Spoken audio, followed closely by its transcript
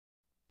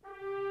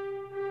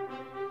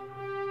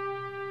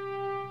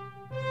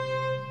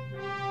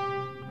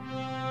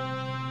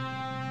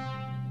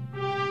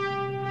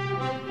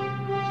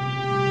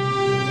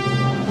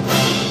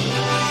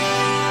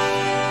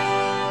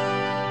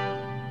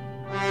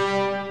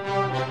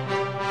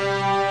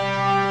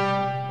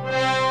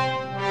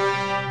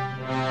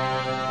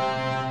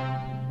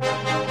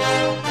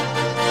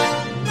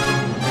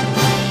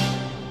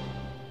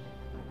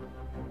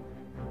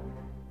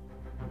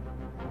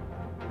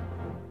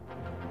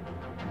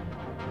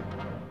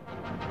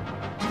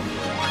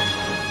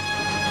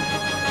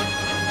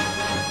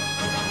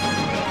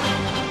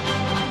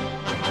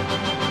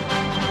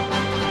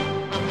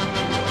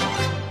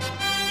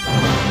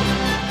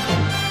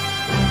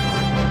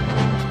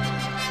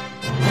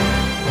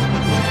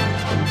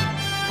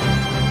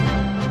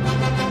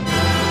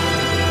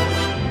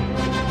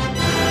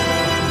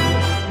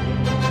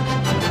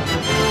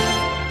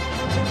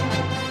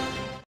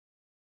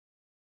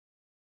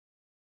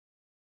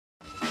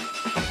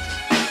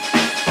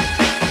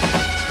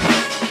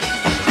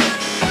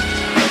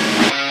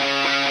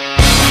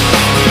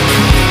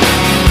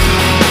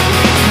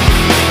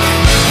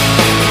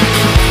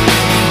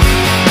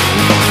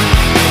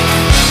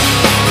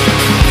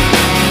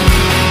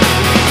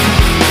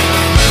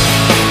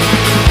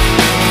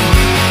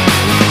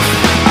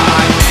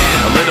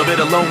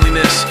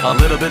A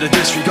little bit of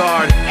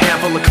disregard,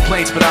 handful of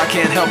complaints, but I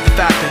can't help the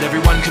fact that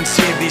everyone can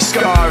see these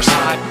scars.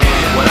 I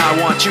am what I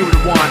want you to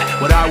want,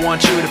 what I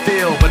want you to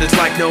feel. But it's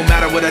like no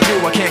matter what I do,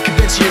 I can't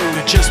convince you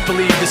to just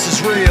believe this is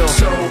real.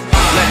 So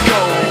let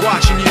go,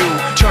 watching you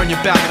turn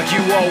your back like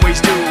you always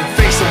do.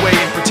 Face away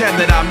and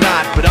pretend that I'm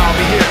not, but I'll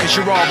be here cause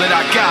you're all that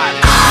I got.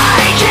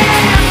 I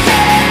can't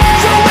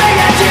feel the way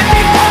I did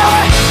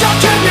before. Don't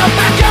turn your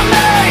back on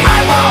me, I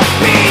won't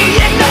be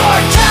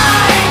ignored.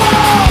 Time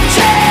won't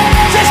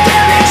change this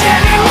damage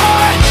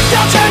anymore.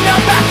 Don't turn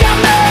your back on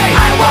me,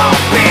 I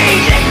won't be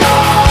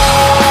ignored.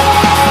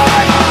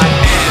 I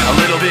am a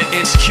little bit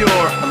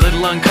insecure, a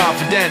little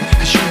unconfident,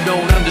 cause you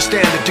don't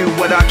understand to do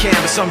what I can,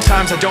 but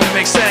sometimes I don't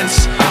make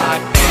sense.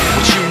 I am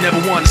what you never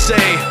want to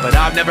say, but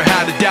I've never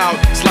had a doubt.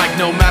 It's like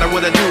no matter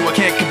what I do, I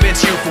can't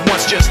convince you for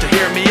once just to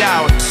hear me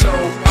out. So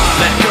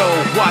let go,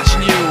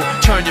 watching you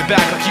turn your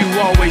back like you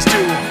always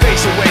do.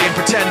 Face away and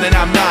pretend that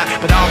I'm not,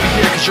 but I'll be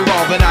here cause you're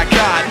all that I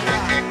got.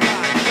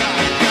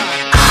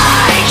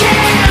 I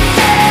can't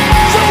feel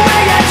the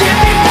way I did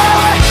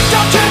before.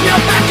 Don't turn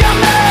your back on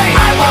me,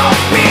 I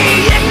won't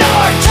be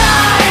ignored.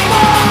 Time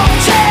won't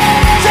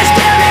change this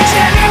damage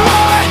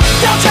anymore.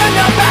 Don't turn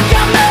your back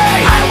on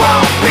me, I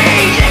won't be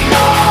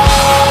ignored.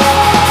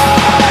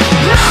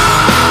 No,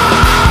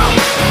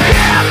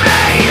 hear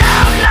me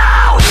out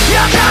now.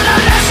 You're gonna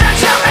listen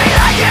to me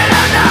like it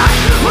or not.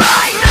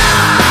 Right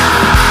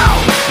now,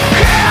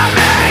 hear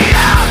me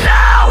out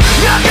now.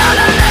 You're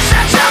gonna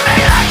listen to me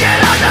like it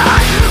or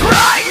not.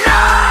 Right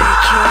now.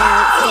 I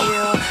can't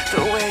feel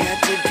the way I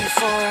did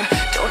before.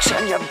 Don't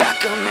turn your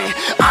back on me,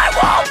 I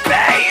won't be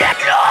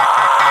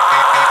ignored.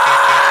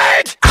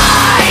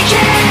 I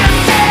can't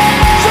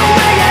feel the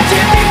way I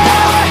did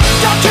before.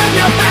 Don't turn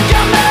your back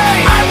on me,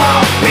 I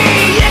won't be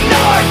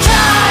ignored.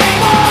 Time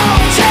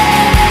won't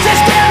change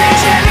this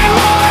damage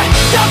anymore.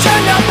 Don't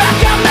turn your back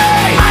on me,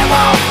 I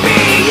won't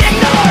be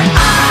ignored.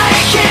 I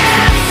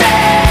can't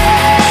feel.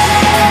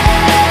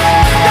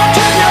 Don't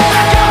turn your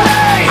back on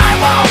me, I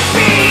won't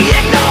be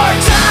ignored.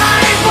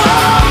 Time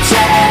won't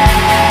change.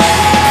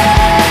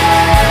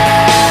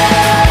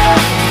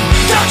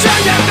 Don't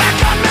turn your back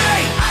on me,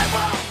 I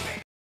won't be.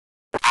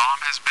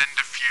 Bomb has been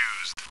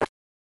defused.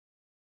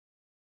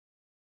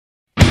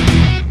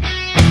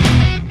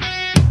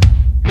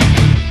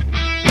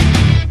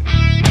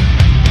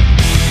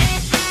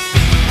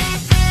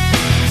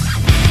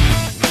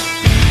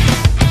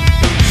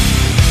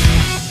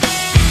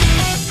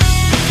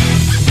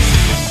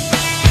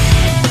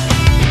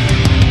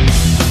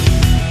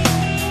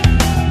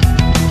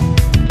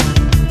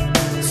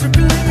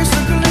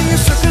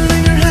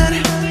 Circling your head,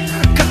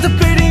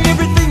 contemplating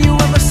everything you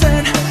ever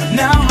said.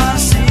 Now I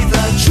see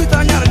the truth,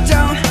 I got it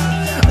down.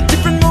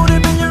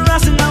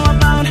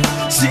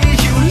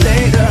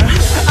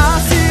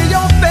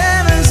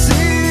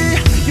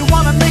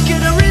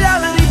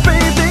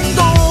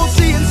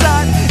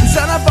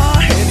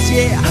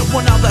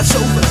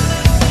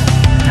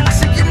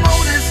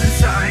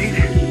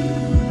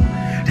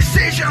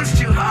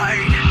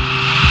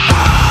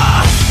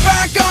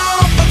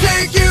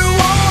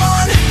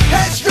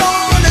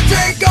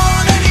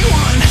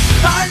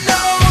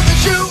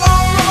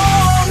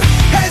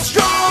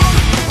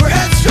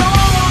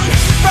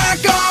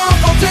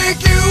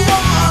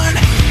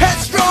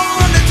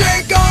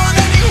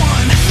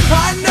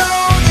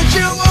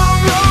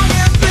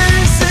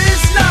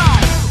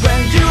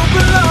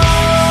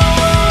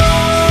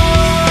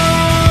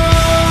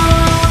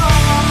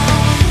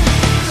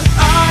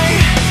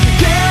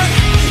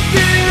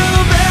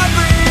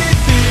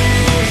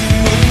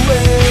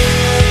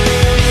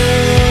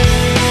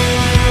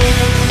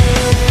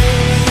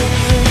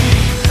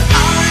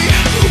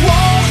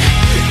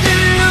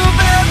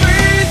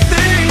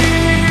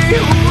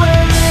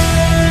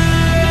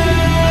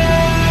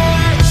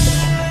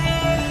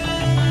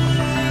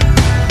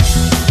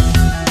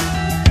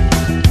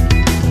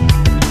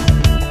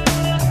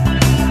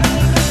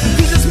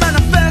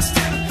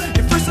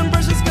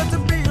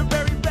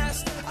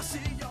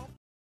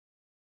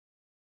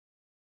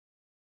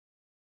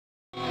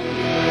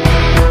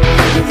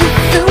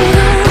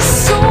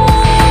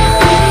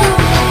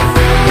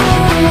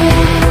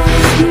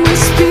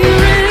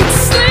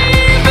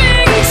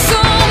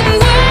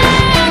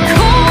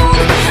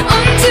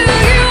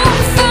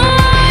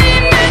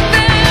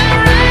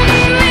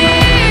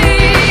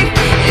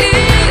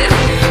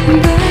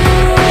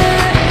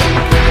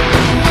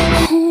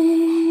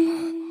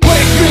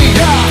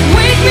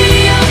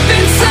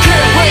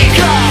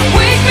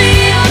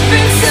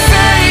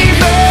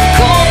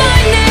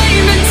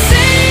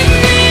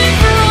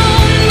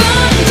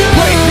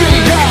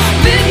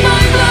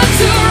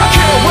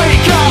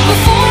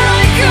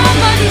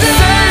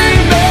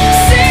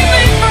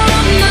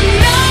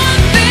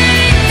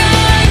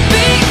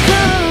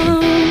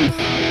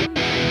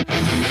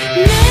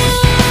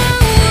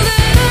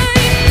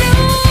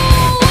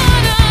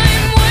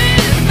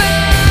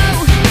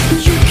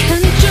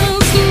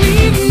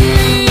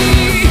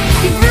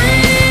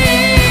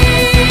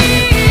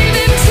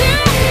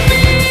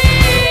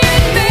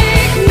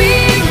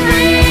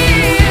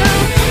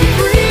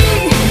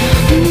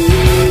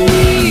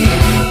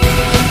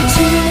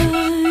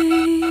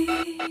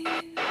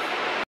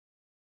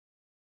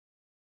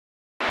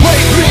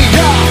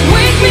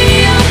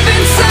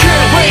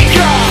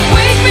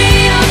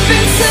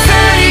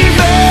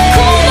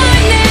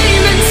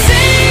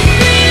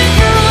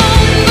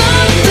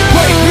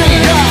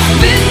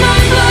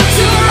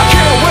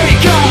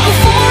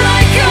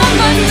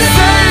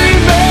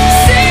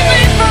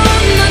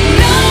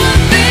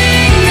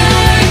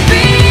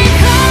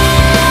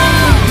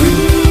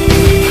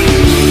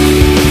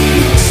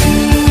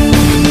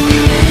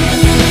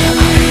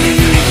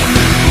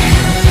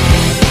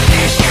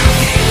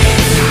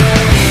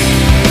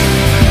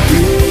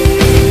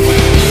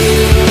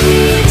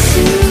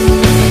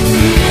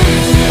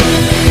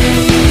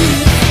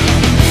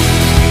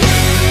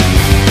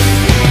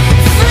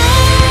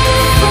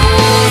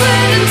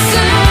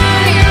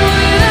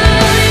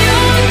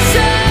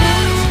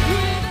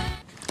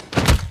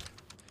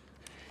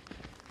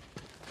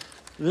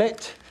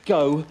 let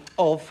go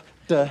of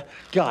the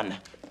gun.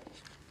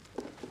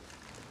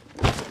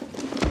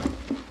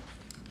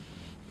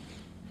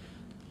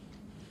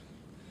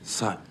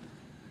 So,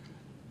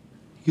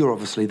 you're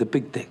obviously the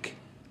big dick.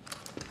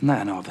 And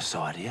that on either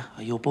side here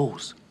are your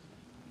balls.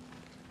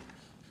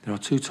 There are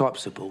two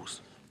types of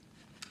balls.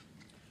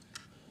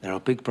 There are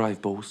big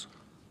brave balls,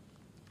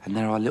 and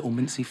there are little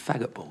mincy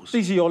faggot balls.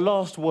 These are your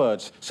last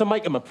words, so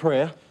make them a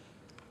prayer.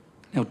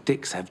 Now,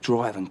 dicks have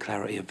drive and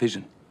clarity of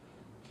vision,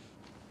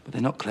 but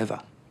they're not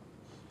clever.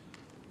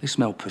 They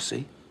smell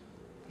pussy,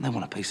 and they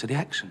want a piece of the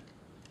action.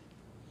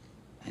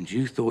 And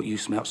you thought you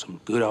smelt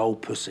some good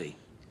old pussy,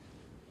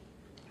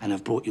 and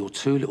have brought your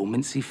two little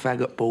mincy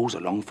faggot balls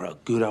along for a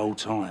good old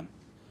time.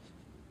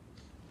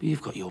 But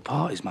you've got your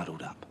parties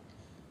muddled up.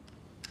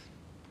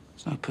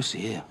 There's no pussy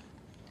here.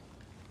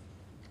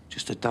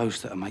 Just a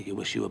dose that'll make you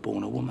wish you were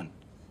born a woman.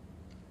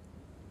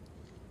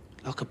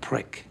 Like a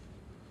prick.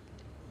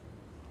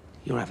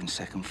 You're having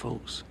second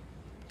thoughts.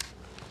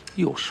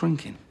 You're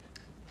shrinking.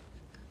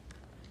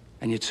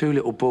 And your two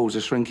little balls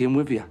are shrinking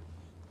with you.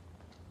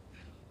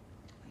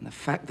 And the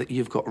fact that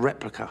you've got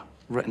replica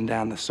written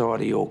down the side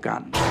of your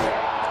gun.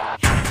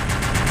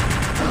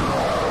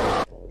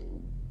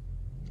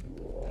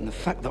 And the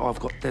fact that I've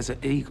got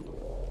Desert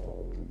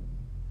Eagle,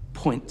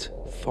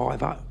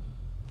 .50,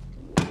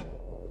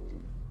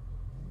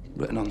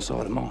 written on the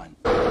side of mine.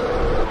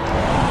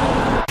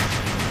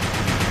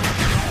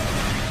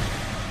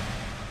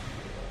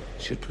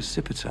 Should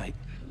precipitate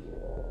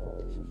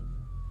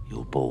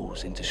your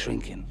balls into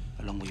shrinking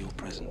along with your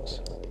presence.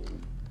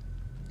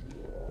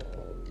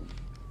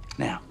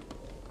 Now,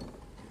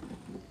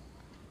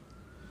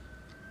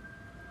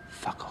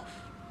 fuck off.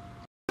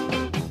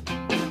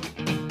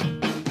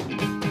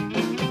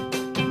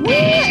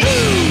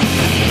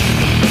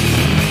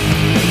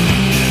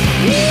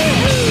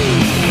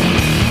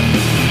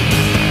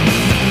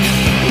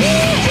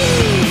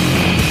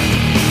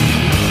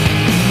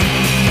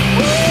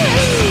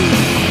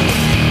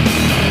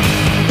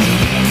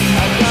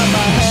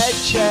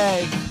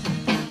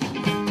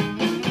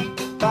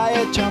 By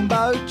a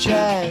jumbo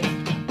jet.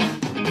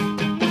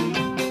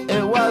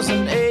 It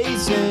wasn't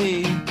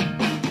easy,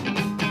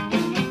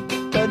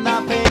 but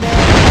nothing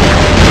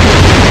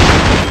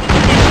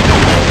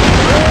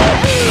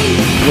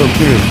Look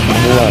here, on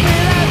the left.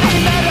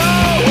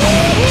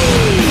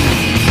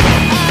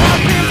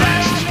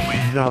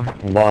 Some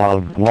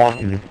wild,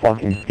 walking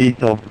fucking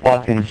piece of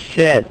fucking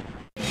shit. all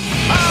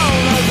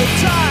of the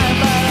time,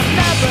 but I'm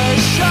never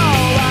sure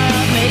why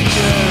I need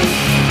you.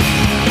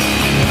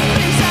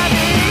 Please, I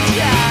need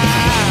ya.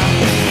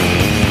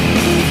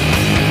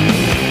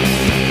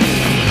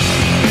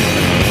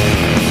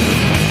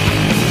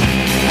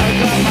 I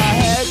got my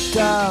head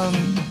down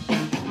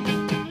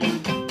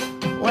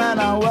when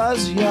I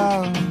was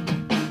young.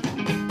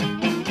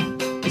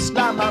 It's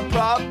not my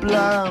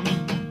problem.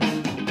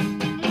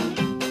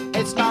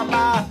 It's not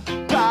my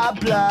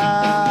problem.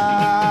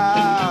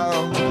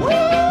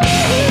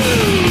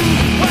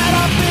 When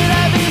I feel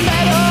heavy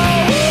metal,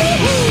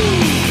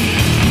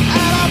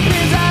 and I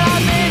feel that I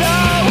need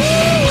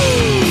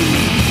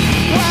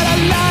when I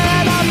lie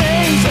and I'm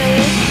easy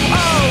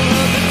all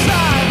of the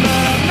time,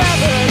 but I'm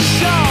never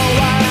sure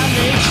why I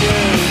need you.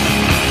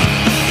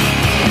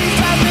 Please,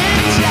 I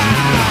need ya.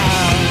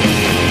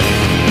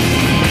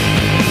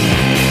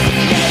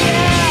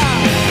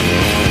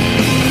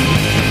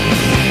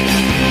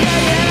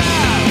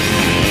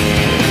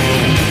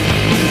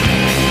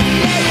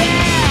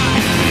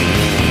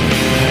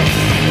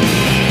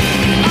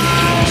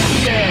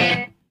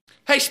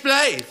 Hey,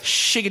 Splave!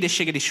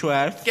 Shiggity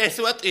Schwarf. Guess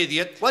what,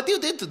 idiot? What you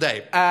did today?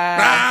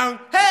 Wrong!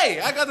 Hey,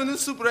 I got a new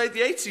Super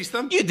 88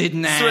 system. You did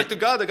not. Swear to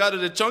God, I got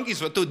it at Chunky's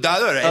for $2.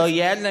 Eh? Oh,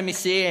 yeah? Let me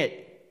see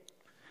it.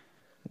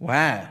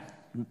 Wow.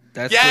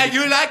 That's Yeah, pretty...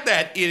 you like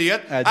that,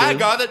 idiot. I do.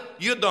 got it.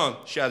 You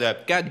don't. Shut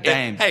up. God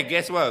damn. Hey,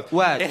 guess what?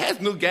 What? It has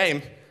new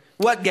game.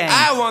 What game?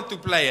 I want to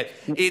play it.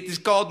 It is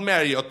called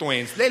Mario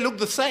Twins. They look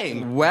the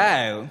same.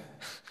 Wow.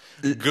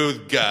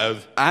 Good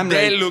God.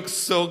 They look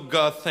so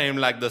goddamn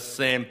like the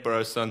same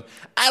person.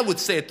 I would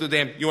say to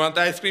them, you want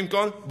ice cream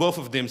cone? Both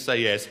of them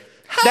say yes.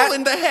 How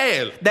in the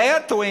hell? They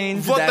are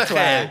twins, What that's the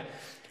hell?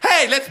 why.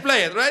 Hey, let's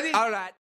play it. Ready? All right.